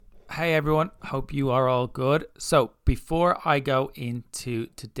Hey everyone, hope you are all good. So before I go into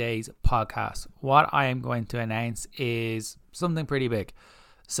today's podcast, what I am going to announce is something pretty big.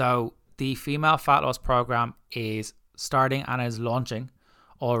 So the Female Fat Loss Program is starting and is launching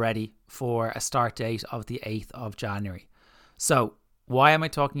already for a start date of the 8th of January. So why am I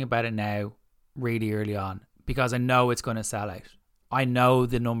talking about it now really early on? Because I know it's going to sell out. I know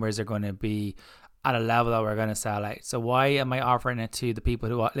the numbers are going to be at a level that we're going to sell out. So why am I offering it to the people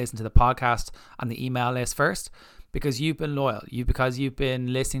who listen to the podcast and the email list first? Because you've been loyal. Because you've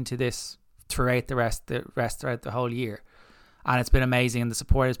been listening to this throughout throughout the whole year. And it's been amazing and the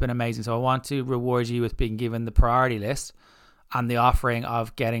support has been amazing. So I want to reward you with being given the priority list and the offering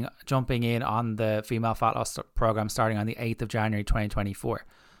of jumping in on the Female Fat Loss Program starting on the 8th of January 2024.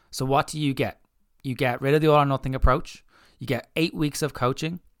 So what do you get? You get rid of the all or nothing approach. You get 8 weeks of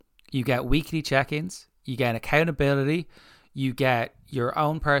coaching. You get weekly check-ins, you get accountability, you get your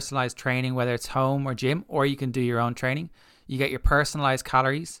own personalized training, whether it's home or gym, or you can do your own training. You get your personalized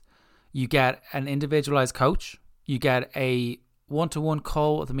calories, you get an individualized coach, you get a one-to-one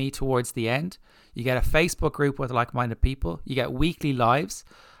call with me towards the end, you get a Facebook group with like-minded people, you get weekly lives,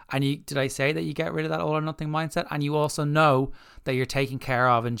 and did I say that you get rid of that all or nothing mindset? And you also know that you're taken care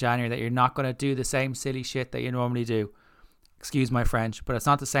of in January, that you're not going to do the same silly shit that you normally do. Excuse my French, but it's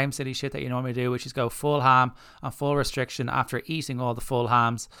not the same silly shit that you normally do, which is go full ham and full restriction after eating all the full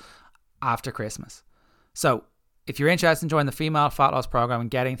hams after Christmas. So if you're interested in joining the Female Fat Loss Program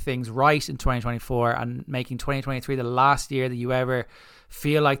and getting things right in 2024 and making 2023 the last year that you ever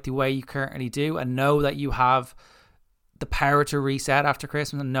feel like the way you currently do, and know that you have the power to reset after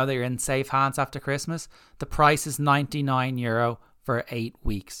Christmas and know that you're in safe hands after Christmas, the price is €99 for 8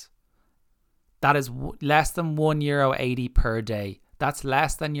 weeks. That is less than €1.80 per day. That's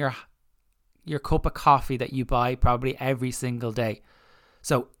less than your cup of coffee that you buy probably every single day.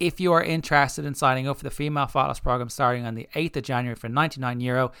 So if you are interested in signing up for the Female Fat Loss Program starting on the 8th of January for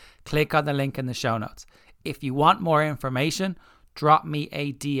 €99, click on the link in the show notes. If you want more information, drop me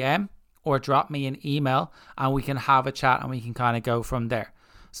a DM or drop me an email and we can have a chat and we can kind of go from there.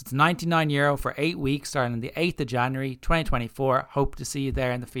 So it's €99 for 8 weeks starting on the 8th of January 2024. Hope to see you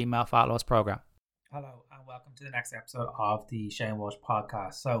there in the Female Fat Loss Program. Hello and welcome to the next episode of the Shane Walsh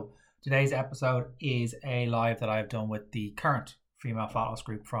podcast. So today's episode is a live that I've done with the current Female Fat Loss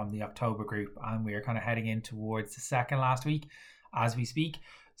group from the October group, and we are kind of heading in towards the second last week as we speak.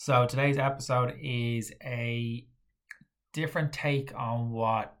 So today's episode is a different take on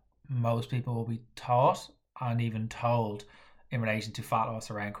what most people will be taught and even told in relation to fat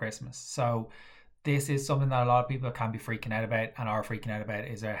loss around Christmas. So this is something that a lot of people can be freaking out about and are freaking out about,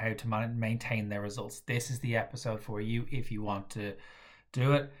 is how to maintain their results. This is the episode for you if you want to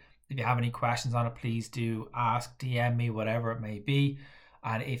do it. If you have any questions on it, please do ask, DM me, whatever it may be.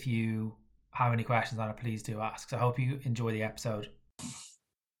 And if you have any questions on it, please do ask. So I hope you enjoy the episode.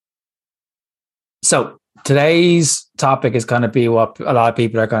 So today's topic is going to be what a lot of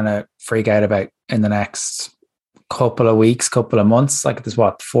people are going to freak out about in the next couple of weeks, couple of months. Like there's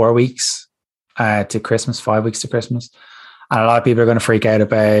 4 weeks to Christmas, 5 weeks to Christmas. And a lot of people are going to freak out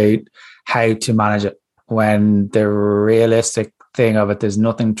about how to manage it when the realistic thing of it, there's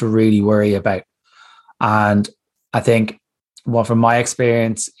nothing to really worry about. And I think from my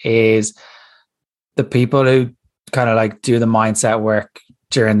experience is the people who kind of like do the mindset work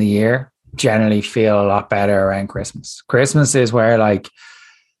during the year generally feel a lot better around Christmas. Christmas is where like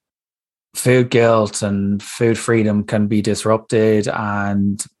food guilt and food freedom can be disrupted,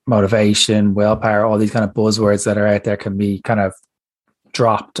 and motivation, willpower, all these kind of buzzwords that are out there can be kind of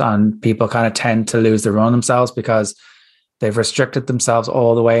dropped, and people kind of tend to lose the run on themselves because they've restricted themselves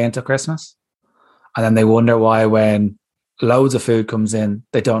all the way into Christmas. And then they wonder why when loads of food comes in,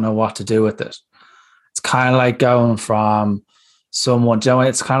 they don't know what to do with it. It's kind of like going from someone,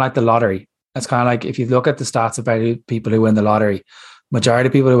 it's kind of like the lottery. It's kind of like if you look at the stats about people who win the lottery, majority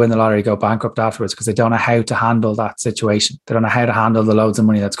of people who win the lottery go bankrupt afterwards because they don't know how to handle that situation. They don't know how to handle the loads of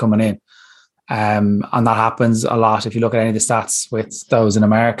money that's coming in. And that happens a lot if you look at any of the stats with those in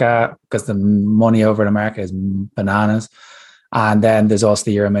America, because the money over in America is bananas. And then there's also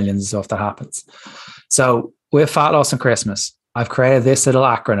the Euro Millions and stuff that happens. So with fat loss and Christmas, I've created this little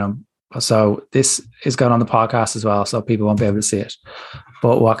acronym. So this is going on the podcast as well, so people won't be able to see it.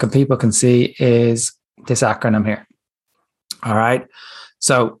 But what people can see is this acronym here. All right.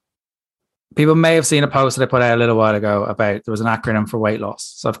 So people may have seen a post that I put out a little while ago about there was an acronym for weight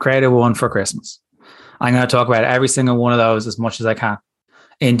loss. So I've created one for Christmas. I'm going to talk about every single one of those as much as I can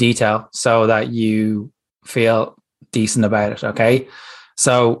in detail so that you feel decent about it. Okay.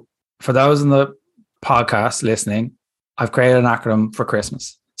 So for those in the podcast listening, I've created an acronym for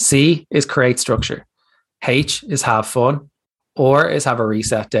Christmas. C is create structure. H is have fun. R is have a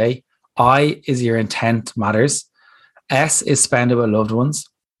reset day. I is your intent matters. S is spend it with loved ones.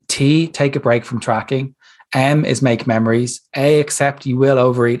 T, take a break from tracking. M is make memories. A, accept you will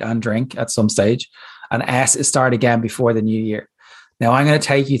overeat and drink at some stage. And S is start again before the new year. Now, I'm going to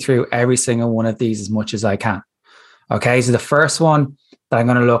take you through every single one of these as much as I can. Okay, so the first one that I'm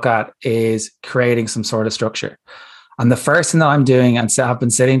going to look at is creating some sort of structure. And the first thing that I'm doing, and so I've been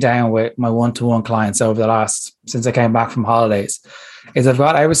sitting down with my one-to-one clients over the last, since I came back from holidays, is I've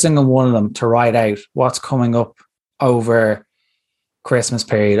got every single one of them to write out what's coming up over Christmas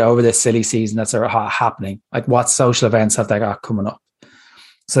period, over this silly season that's happening. Like what social events have they got coming up?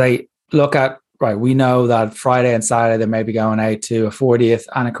 So they look at, right, we know that Friday and Saturday they may be going out to a 40th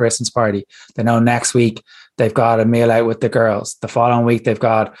and a Christmas party. They know next week they've got a meal out with the girls. The following week, they've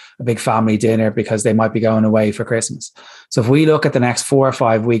got a big family dinner because they might be going away for Christmas. So if we look at the next 4 or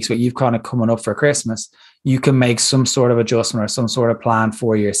 5 weeks, what you've kind of coming up for Christmas, you can make some sort of adjustment or some sort of plan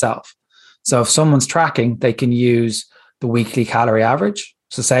for yourself. So if someone's tracking, they can use the weekly calorie average.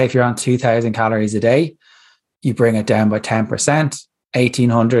 So say if you're on 2,000 calories a day, you bring it down by 10%,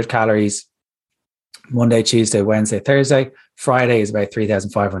 1,800 calories Monday, Tuesday, Wednesday, Thursday. Friday is about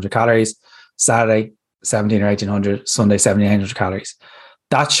 3,500 calories. Saturday, 17 or 1,800. Sunday, 1,700 calories.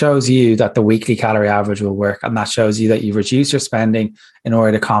 That shows you that the weekly calorie average will work. And that shows you that you've reduced your spending in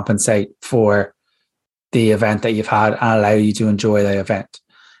order to compensate for the event that you've had and allow you to enjoy the event.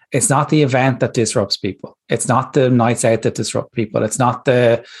 It's not the event that disrupts people. It's not the nights out that disrupt people. It's not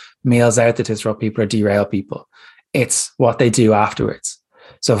the meals out that disrupt people or derail people. It's what they do afterwards.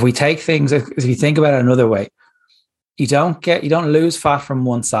 So if we take things, if you think about it another way, you don't lose fat from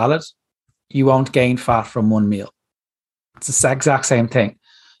one salad. You won't gain fat from one meal. It's the exact same thing.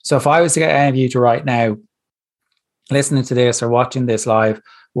 So if I was to get any of you to right now, listening to this or watching this live,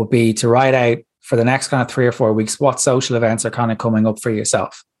 would be to write out for the next kind of 3 or 4 weeks, what social events are kind of coming up for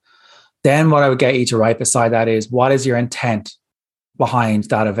yourself. Then what I would get you to write beside that is, what is your intent behind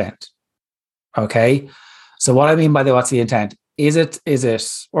that event? Okay. So what I mean by what's the intent? Is it,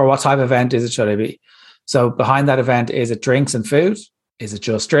 or what type of event is it, should it be? So behind that event, is it drinks and food? Is it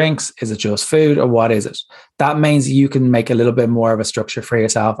just drinks? Is it just food? Or what is it? That means you can make a little bit more of a structure for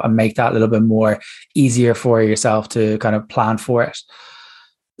yourself and make that a little bit more easier for yourself to kind of plan for it.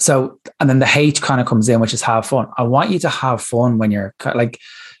 So, and then the H kind of comes in, which is have fun. I want you to have fun when you're like,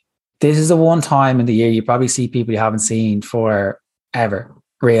 this is the one time in the year you probably see people you haven't seen forever,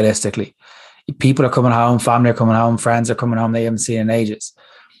 realistically. People are coming home, family are coming home, friends are coming home they haven't seen in ages.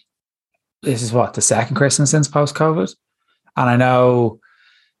 This is what, the second Christmas since post-COVID? And I know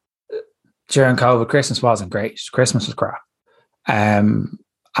during COVID, Christmas wasn't great. Christmas was crap. And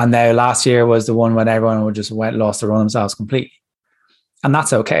now last year was the one when everyone would just lost to run themselves completely. And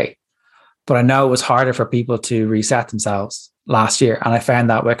that's okay. But I know it was harder for people to reset themselves last year. And I found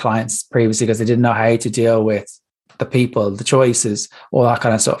that with clients previously because they didn't know how to deal with the people, the choices, all that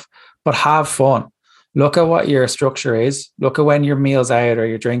kind of stuff. But have fun. Look at what your structure is. Look at when your meals out or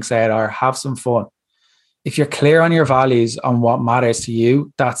your drinks out are. Have some fun. If you're clear on your values, on what matters to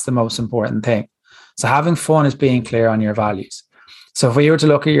you, that's the most important thing. So having fun is being clear on your values. So if we were to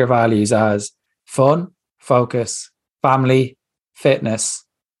look at your values as fun, focus, family, fitness,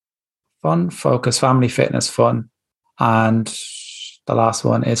 fun, focus, family, fitness, fun, and the last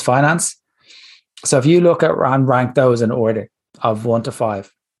one is finance. So if you look at and rank those in order of 1 to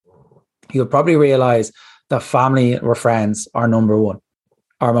 5, you'll probably realize that family or friends are number 1,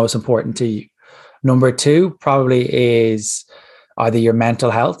 are most important to you. Number 2 probably is either your mental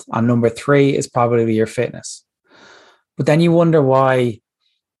health, and number 3 is probably your fitness. But then you wonder why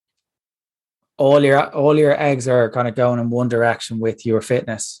all your eggs are kind of going in one direction with your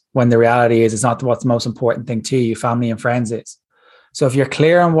fitness, when the reality is it's not what's the most important thing to you. Family and friends is. So if you're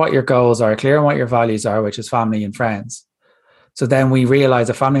clear on what your goals are, clear on what your values are, which is family and friends, so then we realize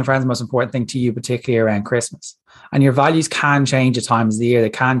that family and friends are the most important thing to you, particularly around Christmas. And your values can change at times of the year. They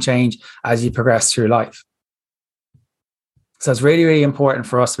can change as you progress through life. So it's really, really important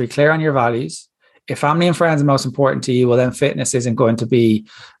for us to be clear on your values. If family and friends are most important to you, well, then fitness isn't going to be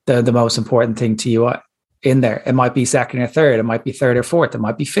the most important thing to you in there. It might be second or third. It might be third or fourth. It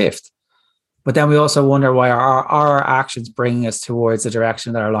might be fifth. But then we also wonder why our actions bring us towards the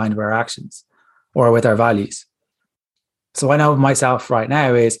direction that are aligned with our actions or with our values. So I know myself right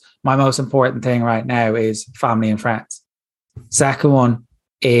now is my most important thing right now is family and friends. Second one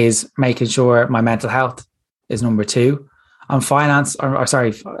is making sure my mental health is number 2. And fitness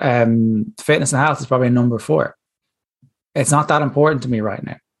and health is probably number 4. It's not that important to me right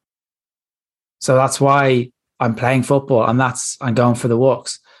now. So that's why I'm playing football and I'm going for the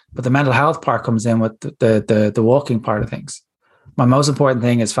walks. But the mental health part comes in with the walking part of things. My most important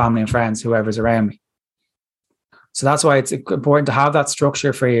thing is family and friends, whoever's around me. So that's why it's important to have that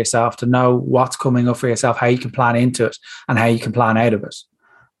structure for yourself, to know what's coming up for yourself, how you can plan into it and how you can plan out of it.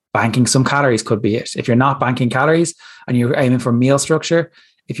 Banking some calories could be it. If you're not banking calories and you're aiming for meal structure,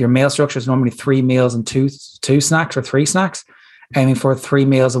 if your meal structure is normally 3 meals and two snacks or 3 snacks, aiming for 3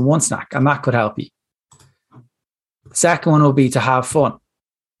 meals and 1 snack, and that could help you. The second one will be to have fun,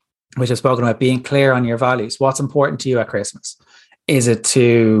 which I've spoken about, being clear on your values. What's important to you at Christmas? Is it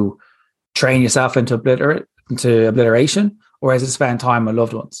to train yourself into obliteration, or is it spend time with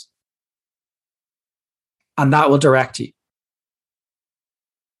loved ones? And that will direct you.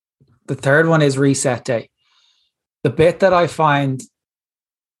 The third one is reset day. The bit that I find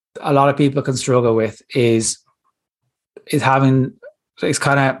a lot of people can struggle with is kind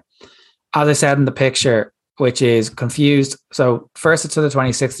of, as I said in the picture, which is confused. So 1st to the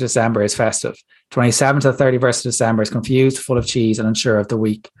 26th of December is festive. 27th to the 31st of December is confused, full of cheese, and unsure of the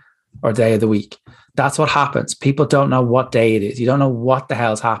week or day of the week. That's what happens. People don't know what day it is. You don't know what the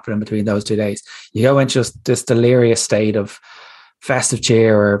hell's happening between those 2 days. You go into just this delirious state of festive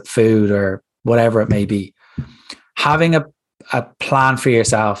cheer or food or whatever it may be. Having a plan for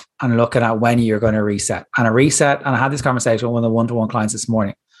yourself and looking at when you're going to reset. And I had this conversation with one of the one-to-one clients this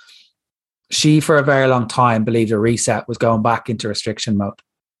morning. She, for a very long time, believed a reset was going back into restriction mode.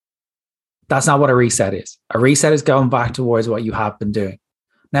 That's not what a reset is. A reset is going back towards what you have been doing.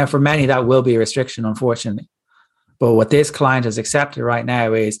 Now, for many, that will be a restriction, unfortunately. But what this client has accepted right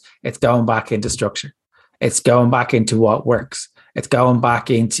now is it's going back into structure. It's going back into what works. It's going back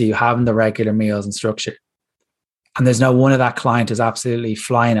into having the regular meals and structure. And there's no one of that client is absolutely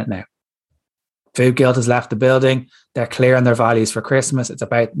flying it now. Food guilt has left the building. They're clear on their values for Christmas. It's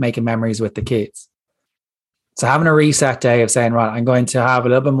about making memories with the kids. So having a reset day of saying, right, I'm going to have a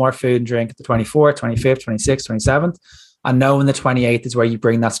little bit more food and drink the 24th, 25th, 26th, 27th. And knowing the 28th is where you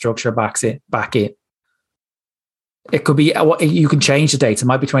bring that structure back in. It could be, you can change the dates. It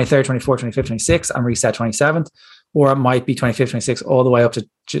might be 23rd, 24th, 25th, 26th and reset 27th. Or it might be 25th, 26th, all the way up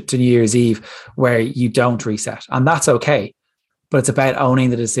to New Year's Eve where you don't reset. And that's okay. But it's about owning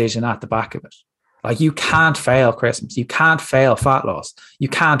the decision at the back of it. Like, you can't fail Christmas. You can't fail fat loss. You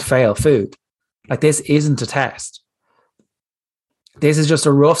can't fail food. Like, this isn't a test. This is just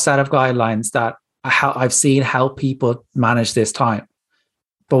a rough set of guidelines that I've seen help people manage this time.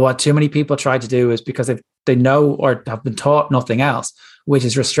 But what too many people try to do is, because they know or have been taught nothing else, which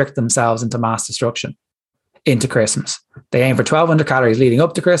is restrict themselves into mass destruction into Christmas. They aim for 1,200 calories leading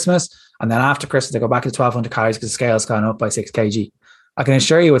up to Christmas. And then after Christmas, they go back to 1,200 calories because the scale's gone up by 6 kg. I can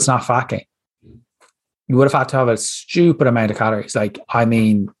assure you it's not fat gain. You would have had to have a stupid amount of calories. Like, I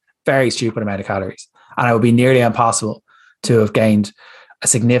mean, very stupid amount of calories. And it would be nearly impossible to have gained a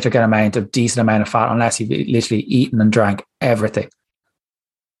significant amount of decent amount of fat unless you've literally eaten and drank everything.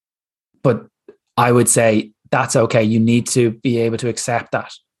 But I would say that's okay. You need to be able to accept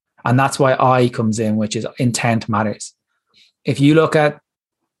that. And that's why I comes in, which is intent matters. If you look at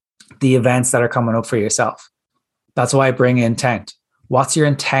the events that are coming up for yourself, that's why I bring intent. What's your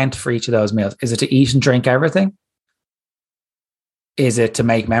intent for each of those meals? Is it to eat and drink everything? Is it to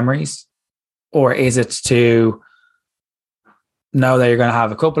make memories? Or is it to know that you're going to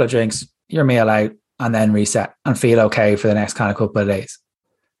have a couple of drinks, your meal out, and then reset and feel okay for the next kind of couple of days?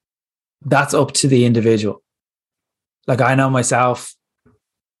 That's up to the individual. Like, I know myself,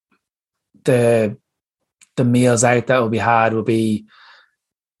 the meals out that will be had will be,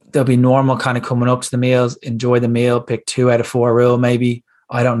 they'll be normal kind of coming up to the meals, enjoy the meal, pick 2 out of 4 rule maybe.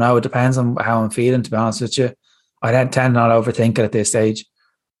 I don't know. It depends on how I'm feeling, to be honest with you. I don't tend not to overthink it at this stage.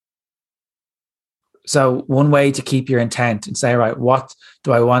 So one way to keep your intent and say, right, what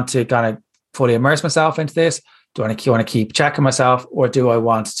do I want to kind of fully immerse myself into this? Do I want to keep checking myself, or do I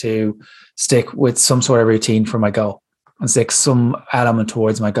want to stick with some sort of routine for my goal and stick some element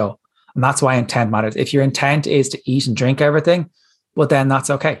towards my goal? And that's why intent matters. If your intent is to eat and drink everything, well, then that's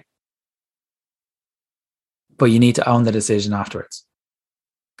okay. But you need to own the decision afterwards.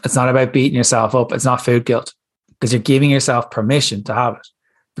 It's not about beating yourself up. It's not food guilt, because you're giving yourself permission to have it.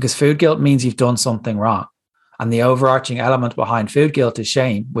 Because food guilt means you've done something wrong. And the overarching element behind food guilt is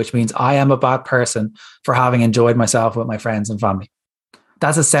shame, which means I am a bad person for having enjoyed myself with my friends and family.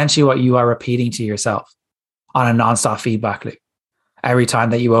 That's essentially what you are repeating to yourself on a nonstop feedback loop every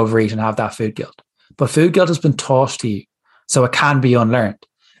time that you overeat and have that food guilt. But food guilt has been taught to you, so it can be unlearned.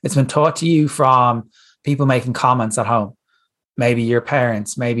 It's been taught to you from people making comments at home. Maybe your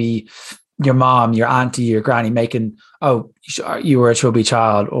parents, maybe your mom, your auntie, your granny making, oh, you were a chubby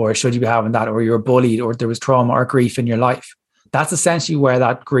child, or should you be having that, or you were bullied, or there was trauma or grief in your life. That's essentially where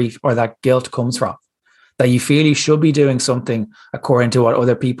that grief or that guilt comes from, that you feel you should be doing something according to what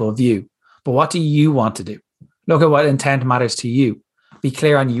other people view. But what do you want to do? Look at what intent matters to you. Be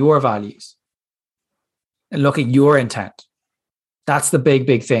clear on your values and look at your intent. That's the big,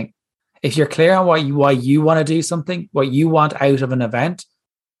 big thing. If you're clear on why you want to do something, what you want out of an event,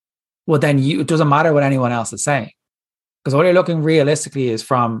 well, then it doesn't matter what anyone else is saying. Because all you're looking realistically is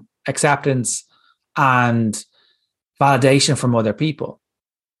from acceptance and validation from other people.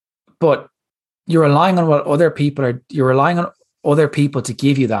 But you're relying on what other people are, you're relying on other people to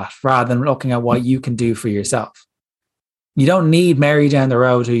give you that rather than looking at what you can do for yourself. You don't need Mary down the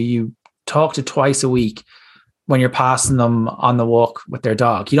road who you talk to twice a week when you're passing them on the walk with their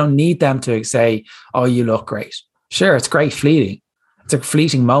dog. You don't need them to say, oh, you look great. Sure, it's great fleeting. It's a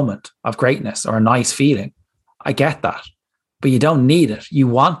fleeting moment of greatness or a nice feeling. I get that. But you don't need it. You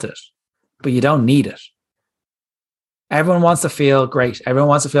want it, but you don't need it. Everyone wants to feel great. Everyone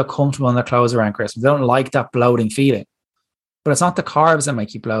wants to feel comfortable in their clothes around Christmas. They don't like that bloating feeling. But it's not the carbs that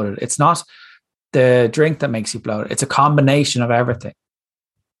make you bloated. It's not the drink that makes you bloated. It's a combination of everything.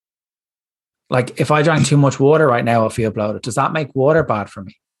 Like if I drank too much water right now, I'll feel bloated. Does that make water bad for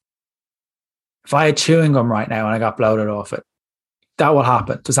me? If I had chewing gum right now and I got bloated off it, that will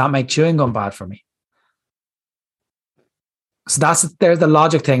happen. Does that make chewing gum bad for me? So there's the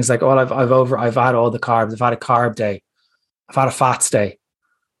logic things like, oh, I've had all the carbs. I've had a carb day. I've had a fats day.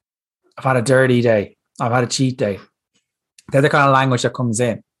 I've had a dirty day. I've had a cheat day. They're the kind of language that comes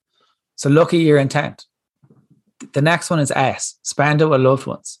in. So look at your intent. The next one is S, spend it with loved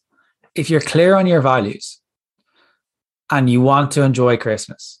ones. If you're clear on your values and you want to enjoy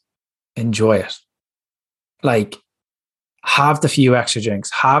Christmas, enjoy it. Like, have the few extra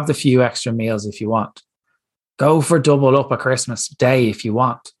drinks, have the few extra meals if you want. Go for double up a Christmas day if you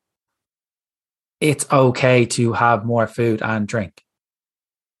want. It's okay to have more food and drink.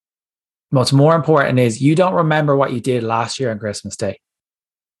 What's more important is you don't remember what you did last year on Christmas Day.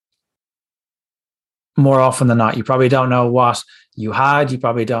 More often than not, you probably don't know what you had. You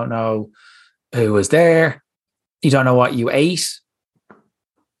probably don't know who was there. You don't know what you ate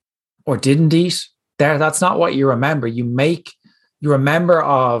or didn't eat. That's not what you remember. You remember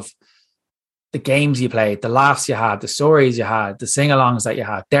of the games you played, the laughs you had, the stories you had, the sing-alongs that you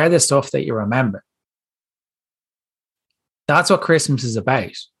had. They're the stuff that you remember. That's what Christmas is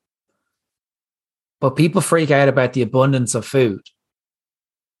about. But people freak out about the abundance of food.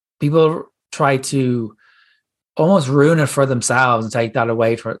 People try to almost ruin it for themselves and take that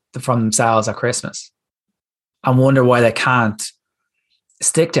away from themselves at Christmas and wonder why they can't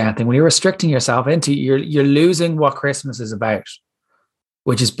stick to anything. When you're restricting yourself into, you're losing what Christmas is about,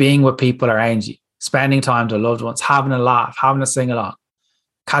 which is being with people around you, spending time with loved ones, having a laugh, having a sing-along,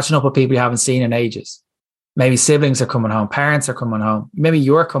 catching up with people you haven't seen in ages. Maybe siblings are coming home, parents are coming home, maybe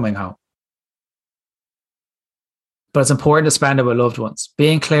you're coming home. But it's important to spend it with loved ones.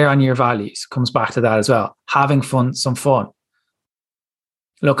 Being clear on your values comes back to that as well. Having fun, some fun.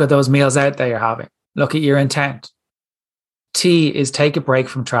 Look at those meals out that you're having. Look at your intent. T is take a break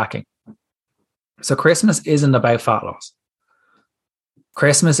from tracking. So Christmas isn't about fat loss.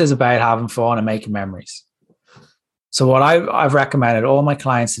 Christmas is about having fun and making memories. So what I've recommended all my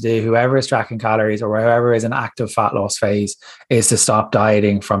clients to do, whoever is tracking calories or whoever is in active fat loss phase, is to stop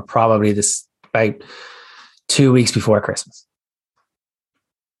dieting from probably this about 2 weeks before Christmas.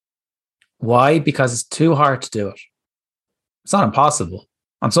 Why? Because it's too hard to do it. It's not impossible.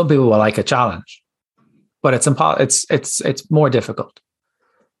 And some people will like a challenge, but it's more difficult.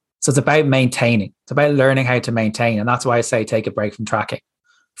 So it's about maintaining. It's about learning how to maintain. And that's why I say take a break from tracking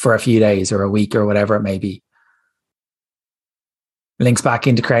for a few days or a week or whatever it may be. Links back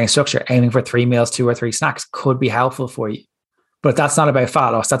into creating structure, aiming for 3 meals, 2 or 3 snacks could be helpful for you. But that's not about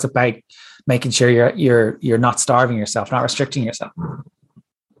fat loss. That's about making sure you're not starving yourself, not restricting yourself.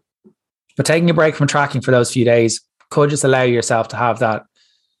 But taking a break from tracking for those few days could just allow yourself to have that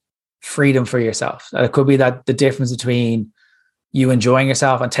freedom for yourself. It could be that the difference between you enjoying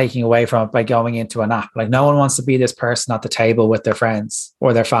yourself and taking away from it by going into a nap. Like no one wants to be this person at the table with their friends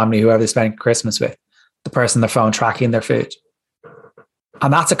or their family, whoever they're spending Christmas with, the person on their phone tracking their food.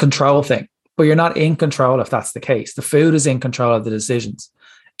 And that's a control thing. But you're not in control if that's the case. The food is in control of the decisions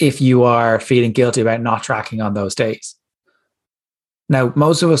if you are feeling guilty about not tracking on those days. Now,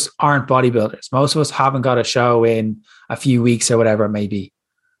 most of us aren't bodybuilders. Most of us haven't got a show in a few weeks or whatever it may be.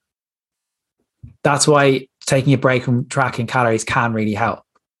 That's why taking a break from tracking calories can really help.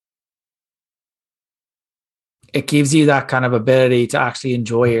 It gives you that kind of ability to actually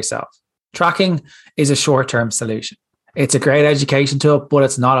enjoy yourself. Tracking is a short-term solution. It's a great education tool, but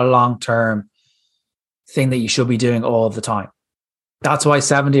it's not a long-term thing that you should be doing all the time. That's why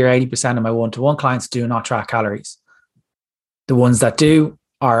 70 or 80% of my one-to-one clients do not track calories. The ones that do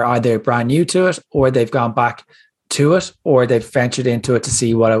are either brand new to it, or they've gone back to it, or they've ventured into it to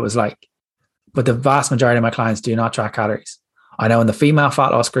see what it was like. But the vast majority of my clients do not track calories. I know in the female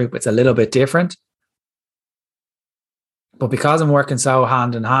fat loss group, it's a little bit different. But because I'm working so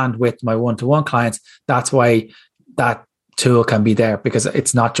hand in hand with my one-to-one clients, that's why that tool can be there, because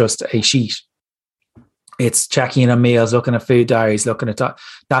it's not just a sheet. It's checking in on meals, looking at food diaries, looking at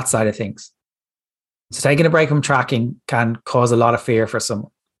that side of things. So taking a break from tracking can cause a lot of fear for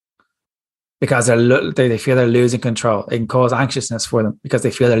someone, because they feel they're losing control. It can cause anxiousness for them because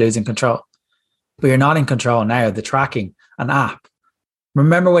they feel they're losing control. But you're not in control now. The tracking, an app.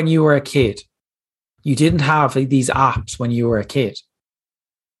 Remember when you were a kid, you didn't have these apps when you were a kid.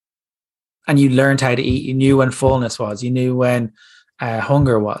 And you learned how to eat. You knew when fullness was. You knew when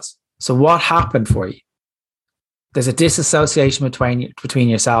hunger was. So what happened for you? There's a disassociation between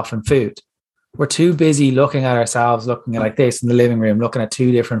yourself and food. We're too busy looking at ourselves, looking at like this in the living room, looking at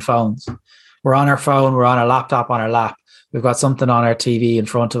two different phones. We're on our phone, we're on a laptop on our lap. We've got something on our TV in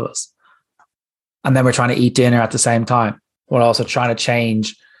front of us. And then we're trying to eat dinner at the same time. We're also trying to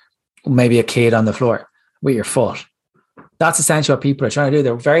change maybe a kid on the floor with your foot. That's essentially what people are trying to do.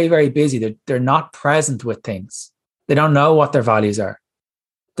 They're very, very busy. They're not present with things. They don't know what their values are.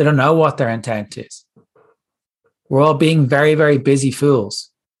 They don't know what their intent is. We're all being very, very busy fools.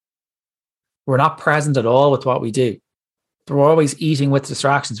 We're not present at all with what we do. We're always eating with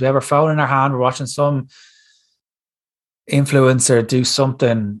distractions. We have our phone in our hand. We're watching some influencer do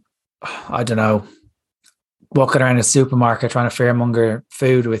something, I don't know, walking around a supermarket trying to fearmonger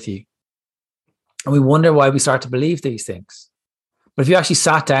food with you. And we wonder why we start to believe these things. But if you actually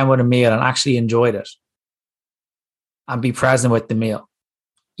sat down with a meal and actually enjoyed it and be present with the meal,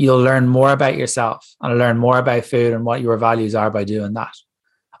 you'll learn more about yourself and learn more about food and what your values are by doing that.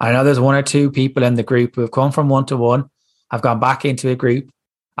 I know there's one or two people in the group who have come from one-to-one, have gone back into a group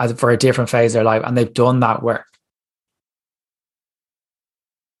for a different phase of their life, and they've done that work.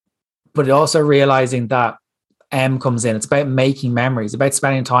 But also realizing that M comes in. It's about making memories, about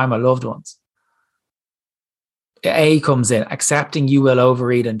spending time with loved ones. A comes in, accepting you will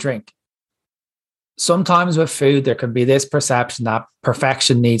overeat and drink. Sometimes with food, there can be this perception that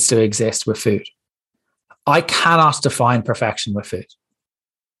perfection needs to exist with food. I cannot define perfection with food.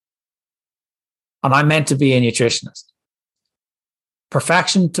 And I'm meant to be a nutritionist.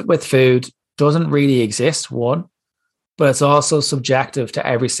 Perfection with food doesn't really exist, one, but it's also subjective to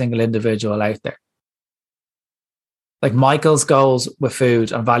every single individual out there. Like Michael's goals with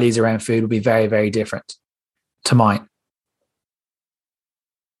food and values around food would be very, very different to mine.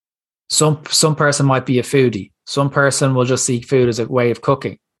 Some person might be a foodie. Some person will just see food as a way of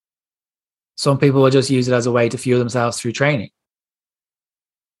cooking. Some people will just use it as a way to fuel themselves through training.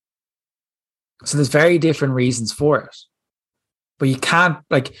 So there's very different reasons for it. But you can't,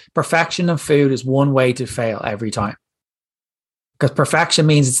 like, perfection of food is one way to fail every time. Because perfection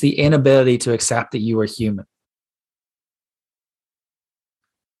means it's the inability to accept that you are human.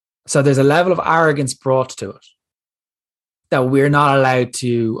 So there's a level of arrogance brought to it that we're not allowed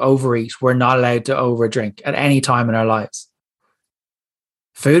to overeat. We're not allowed to overdrink at any time in our lives.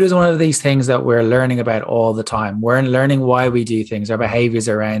 Food is one of these things that we're learning about all the time. We're learning why we do things, our behaviors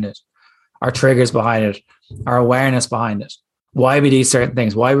around it, our triggers behind it, our awareness behind it, why we do certain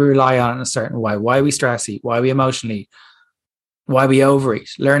things, why we rely on it in a certain way, why we stress eat, why we emotionally eat, why we overeat,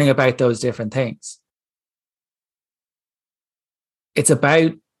 learning about those different things. It's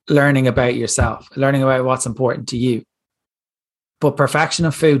about learning about yourself, learning about what's important to you. But perfection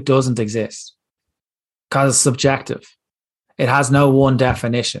of food doesn't exist because it's subjective. It has no one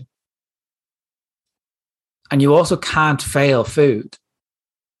definition. And you also can't fail food.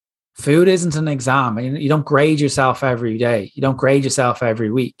 Food isn't an exam. You don't grade yourself every day. You don't grade yourself every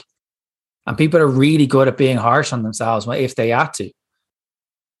week. And people are really good at being harsh on themselves if they had to.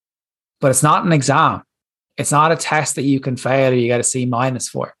 But it's not an exam. It's not a test that you can fail or you get a C-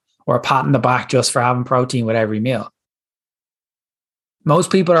 for, or a pat on the back just for having protein with every meal.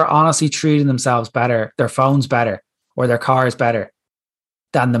 Most people are honestly treating themselves better, their phones better, or their cars better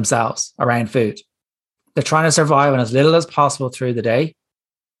than themselves around food. They're trying to survive on as little as possible through the day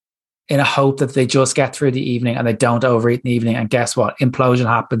in a hope that they just get through the evening and they don't overeat in the evening. And guess what? Implosion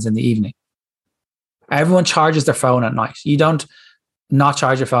happens in the evening. Everyone charges their phone at night. You don't not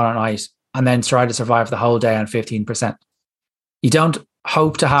charge your phone at night and then try to survive the whole day on 15%. You don't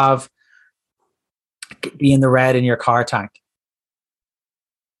hope to be in the red in your car tank,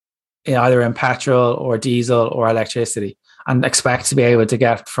 either in petrol or diesel or electricity, and expect to be able to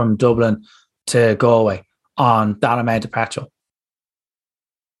get from Dublin to Galway on that amount of petrol.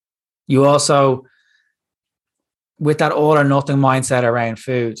 You also, with that all or nothing mindset around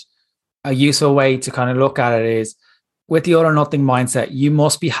food, a useful way to kind of look at it is, with the all or nothing mindset, you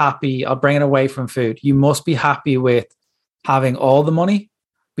must be happy. I'll bring it away from food. You must be happy with having all the money,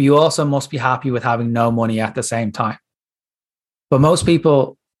 but you also must be happy with having no money at the same time. But most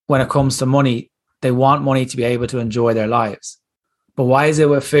people, when it comes to money, they want money to be able to enjoy their lives. But why is it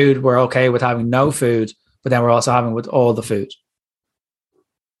with food, we're okay with having no food, but then we're also having with all the food?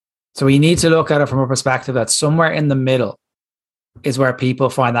 So we need to look at it from a perspective that somewhere in the middle is where people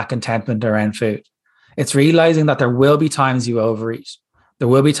find that contentment around food. It's realizing that there will be times you overeat. There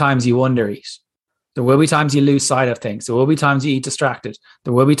will be times you undereat. There will be times you lose sight of things. There will be times you eat distracted.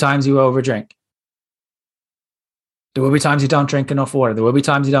 There will be times you overdrink. There will be times you don't drink enough water. There will be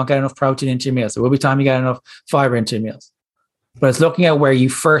times you don't get enough protein into your meals. There will be times you get enough fiber into your meals. But it's looking at where you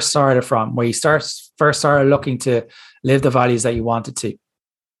first started from, where you first started looking to live the values that you wanted to,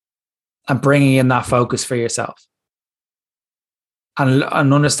 and bringing in that focus for yourself. And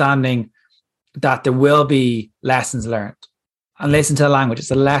understanding that there will be lessons learned. And listen to the language.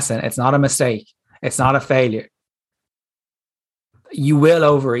 It's a lesson. It's not a mistake. It's not a failure. You will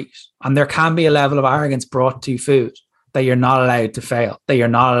overeat. And there can be a level of arrogance brought to food, that you're not allowed to fail, that you're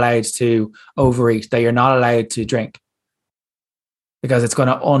not allowed to overeat, that you're not allowed to drink, because it's going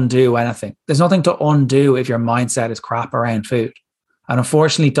to undo anything. There's nothing to undo if your mindset is crap around food. And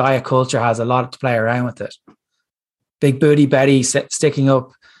unfortunately, diet culture has a lot to play around with it. Big Booty Betty sticking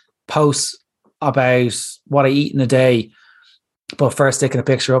up posts about what I eat in a day, but first sticking a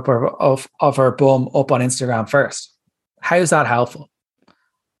picture up of her bum up on Instagram first. How is that helpful?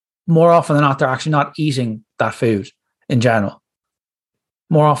 More often than not, they're actually not eating that food in general.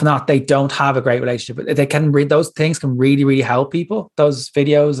 More often than not, they don't have a great relationship. They can read, those things can really, really help people. Those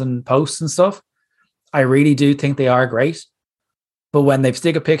videos and posts and stuff, I really do think they are great. But when they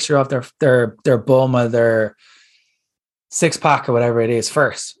stick a picture of their bum or their six pack or whatever it is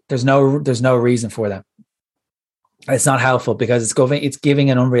first, there's no reason for them. It's not helpful, because it's giving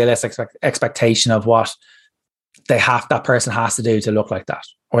an unrealistic expectation of what that person has to do to look like that,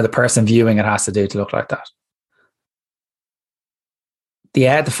 or the person viewing it has to do to look like that.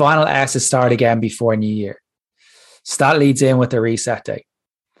 The final S is start again before New Year. So that leads in with the reset day.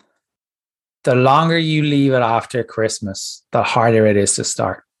 The longer you leave it after Christmas, the harder it is to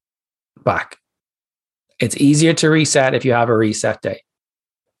start back. It's easier to reset if you have a reset day.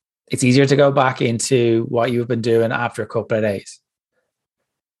 It's easier to go back into what you've been doing after a couple of days.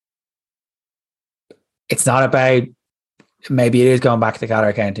 It's not about, maybe it is going back to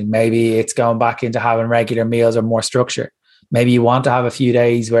calorie counting. Maybe it's going back into having regular meals or more structure. Maybe you want to have a few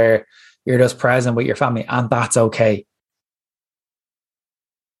days where you're just present with your family, and that's okay.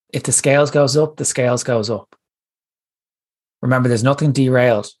 If the scales goes up, the scales goes up. Remember, there's nothing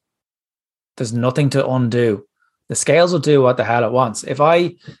derailed. There's nothing to undo. The scales will do what the hell it wants. If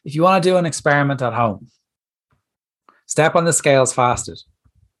you want to do an experiment at home, step on the scales fasted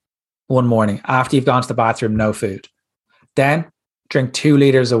one morning after you've gone to the bathroom, no food. Then drink 2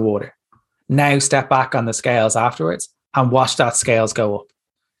 liters of water. Now step back on the scales afterwards and watch that scales go up.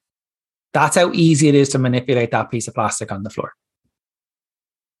 That's how easy it is to manipulate that piece of plastic on the floor.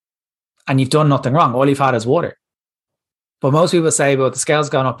 And you've done nothing wrong. All you've had is water. But most people say, well, the scale's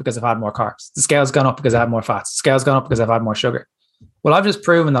gone up because I've had more carbs. The scale's gone up because I had more fats. The scale's gone up because I've had more sugar. Well, I've just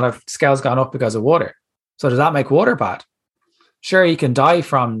proven that the scale's gone up because of water. So does that make water bad? Sure, you can die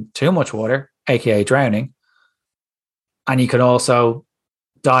from too much water, aka drowning. And you can also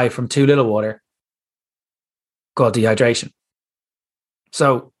die from too little water, called dehydration.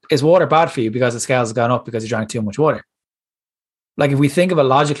 So is water bad for you because the scales have gone up because you drank too much water? Like, if we think of it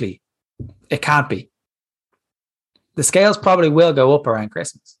logically, it can't be. The scales probably will go up around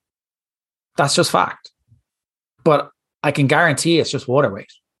Christmas. That's just fact. But I can guarantee it's just water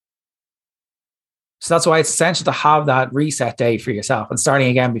weight. So that's why it's essential to have that reset day for yourself and starting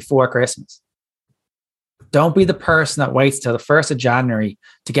again before Christmas. Don't be the person that waits till the 1st of January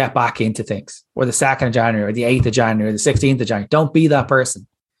to get back into things, or the 2nd of January, or the 8th of January, or the 16th of January. Don't be that person.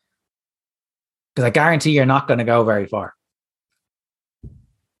 Because I guarantee you're not going to go very far.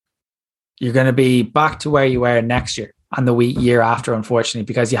 You're going to be back to where you were next year and the year after, unfortunately,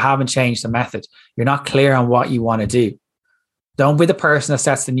 because you haven't changed the method. You're not clear on what you want to do. Don't be the person that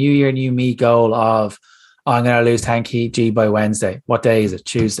sets the new year, new me goal of, oh, I'm going to lose 10 kg by Wednesday. What day is it?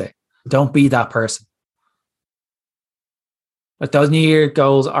 Tuesday. Don't be that person. Like, those new year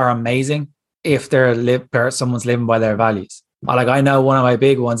goals are amazing if someone's living by their values. Like, I know one of my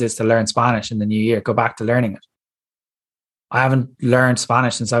big ones is to learn Spanish in the new year, go back to learning it. I haven't learned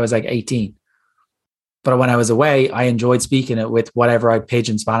Spanish since I was like 18. But when I was away, I enjoyed speaking it with whatever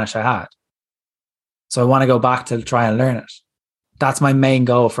pidgin Spanish I had. So I want to go back to try and learn it. That's my main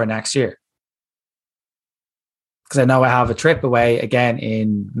goal for next year. Because I know I have a trip away again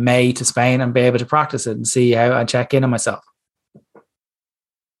in May to Spain and be able to practice it and see how I check in on myself.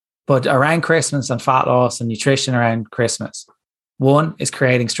 But around Christmas and fat loss and nutrition around Christmas, 1 is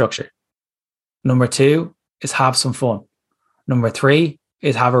creating structure. Number 2 is have some fun. Number 3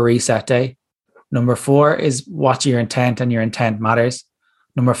 is have a reset day. Number 4 is watch your intent, and your intent matters.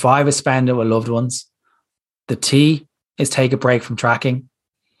 Number 5 is spend it with loved ones. The T is take a break from tracking.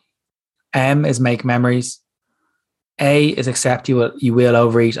 M is make memories. A is accept you will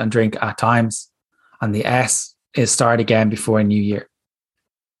overeat and drink at times. And the S is start again before a new year.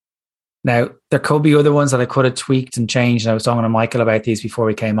 Now, there could be other ones that I could have tweaked and changed. And I was talking to Michael about these before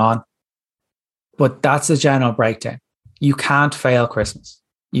we came on. But that's the general breakdown. You can't fail Christmas.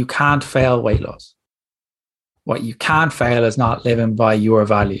 You can't fail weight loss. What you can't fail is not living by your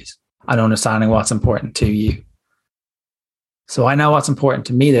values and understanding what's important to you. So I know what's important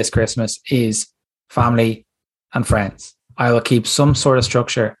to me this Christmas is family and friends. I will keep some sort of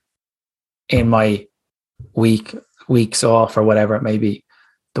structure in my weeks off or whatever it may be.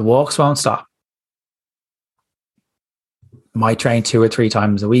 The walks won't stop. Might train 2 or 3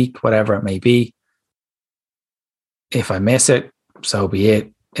 times a week, whatever it may be. If I miss it, so be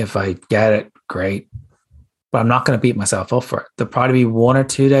it. If I get it, great. But I'm not going to beat myself up for it. There'll probably be 1 or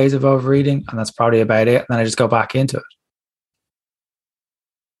 2 days of overeating, and that's probably about it. And then I just go back into it.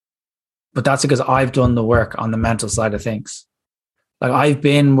 But that's because I've done the work on the mental side of things. Like I've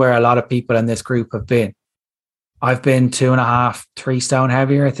been where a lot of people in this group have been. I've been 2.5, 3 stone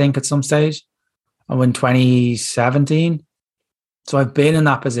heavier, I think, at some stage. I went 2017. So I've been in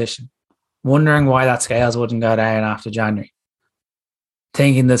that position, wondering why that scales wouldn't go down after January.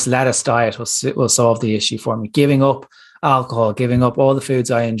 Thinking this lettuce diet will solve the issue for me. Giving up alcohol, giving up all the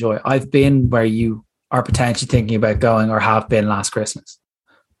foods I enjoy. I've been where you are potentially thinking about going or have been last Christmas.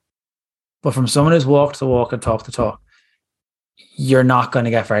 But from someone who's walked the walk and talked the talk, you're not going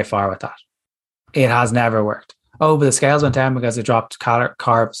to get very far with that. It has never worked. Oh, but the scales went down because they dropped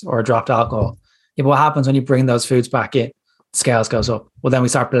carbs or dropped alcohol. Yeah, but what happens when you bring those foods back in? The scales goes up. Well, then we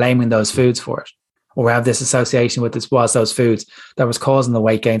start blaming those foods for it. Or we have this association with those foods that was causing the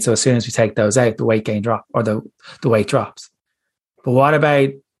weight gain. So as soon as we take those out, the weight gain drop or the weight drops. But what about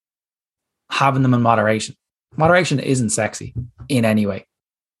having them in moderation? Moderation isn't sexy in any way.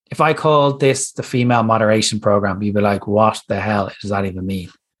 If I called this the female moderation program, you'd be like, what the hell does that even mean?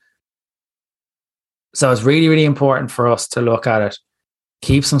 So it's really, really important for us to look at it,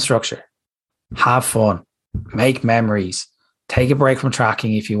 keep some structure, have fun, make memories, take a break from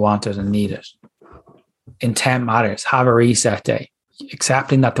tracking if you want it and need it. Intent matters. Have a reset day,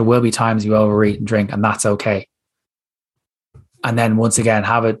 accepting that there will be times you overeat and drink, and that's okay. And then once again,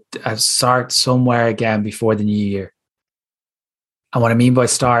 have a start somewhere again before the new year. And what I mean by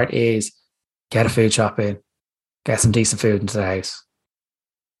start is get a food shop in, get some decent food into the house.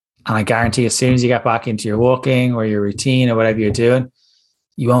 And I guarantee as soon as you get back into your walking or your routine or whatever you're doing,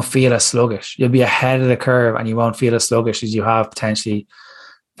 you won't feel as sluggish. You'll be ahead of the curve and you won't feel as sluggish as you have potentially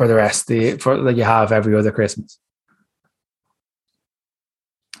for the rest that you have every other Christmas.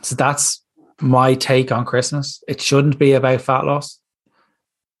 So that's my take on Christmas. It shouldn't be about fat loss.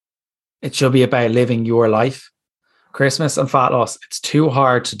 It should be about living your life. Christmas and fat loss, it's too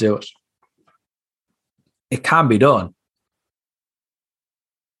hard to do it. It can be done,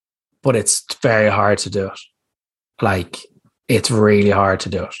 but it's very hard to do it. Like, it's really hard to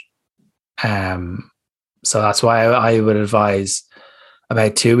do it. So that's why I would advise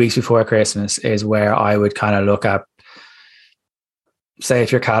about 2 weeks before Christmas is where I would kind of look at, say,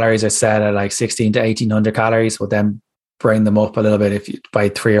 if your calories are set at like 16 to 1800 calories, well, then bring them up a little bit by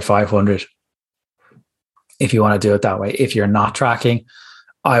 300 or 500. If you want to do it that way. If you're not tracking,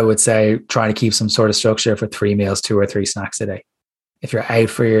 I would say try to keep some sort of structure for 3 meals, 2 or 3 snacks a day. If you're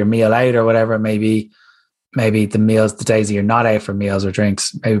out for your meal out or whatever it may be, maybe the days that you're not out for meals or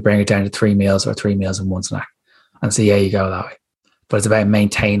drinks, maybe bring it down to 3 meals or 3 meals and 1 snack and see how you go that way. But it's about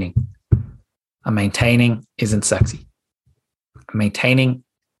maintaining. And maintaining isn't sexy. Maintaining,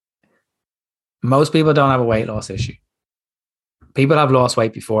 most people don't have a weight loss issue. People have lost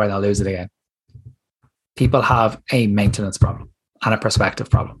weight before and they'll lose it again. People have a maintenance problem and a perspective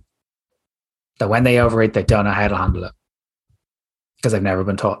problem. That when they overeat, they don't know how to handle it because they've never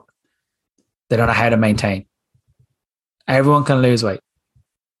been taught. They don't know how to maintain. Everyone can lose weight.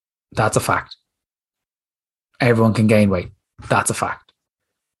 That's a fact. Everyone can gain weight. That's a fact.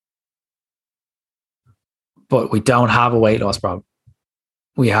 But we don't have a weight loss problem.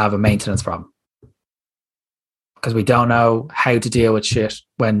 We have a maintenance problem. because we don't know how to deal with shit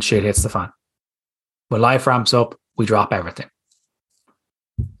when shit hits the fan. When life ramps up, we drop everything.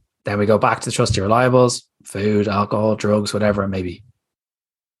 Then we go back to the trusty reliables, food, alcohol, drugs, whatever it may be.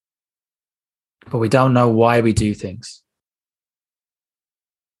 But we don't know why we do things.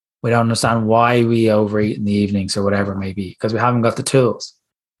 We don't understand why we overeat in the evenings or whatever it may be, because we haven't got the tools.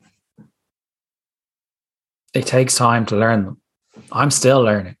 It takes time to learn them. I'm still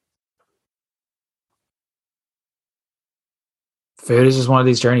learning. Food is just one of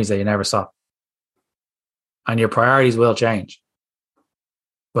these journeys that you never stop. And your priorities will change.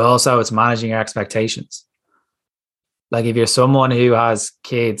 But also it's managing your expectations. Like if you're someone who has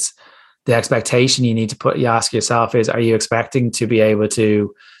kids, the expectation you ask yourself is, are you expecting to be able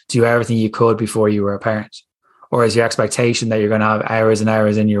to do everything you could before you were a parent? Or is your expectation that you're going to have hours and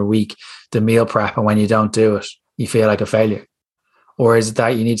hours in your week to meal prep, and when you don't do it, you feel like a failure? Or is it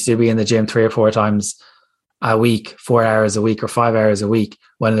that you need to be in the gym 3 or 4 times a week, 4 hours a week or 5 hours a week,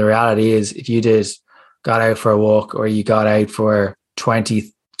 when the reality is if you got out for a walk or you got out for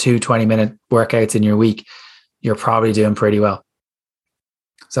 20-minute workouts in your week, you're probably doing pretty well.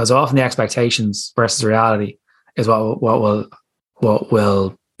 So it's often the expectations versus reality is what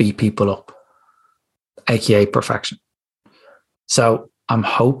will beat people up, aka perfection. So I'm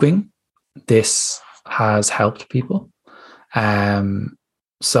hoping this has helped people.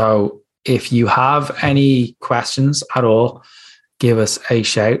 So if you have any questions at all, give us a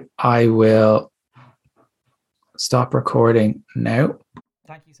shout. I will stop recording now.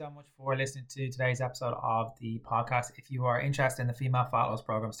 Thank you so much for listening to today's episode of the podcast. If you are interested in the Female Fat Loss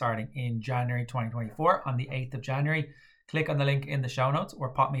Program starting in January 2024, on the 8th of January, click on the link in the show notes or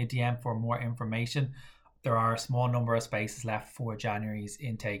pop me a DM for more information. There are a small number of spaces left for January's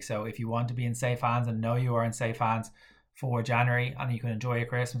intake. So if you want to be in safe hands and know you are in safe hands for January and you can enjoy your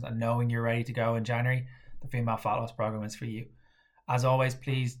Christmas and knowing you're ready to go in January, the Female Fat Loss Program is for you. As always,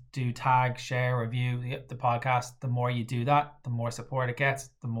 please do tag, share, review the podcast. The more you do that, the more support it gets,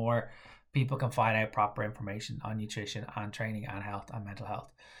 the more people can find out proper information on nutrition and training and health and mental health.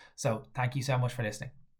 So thank you so much for listening.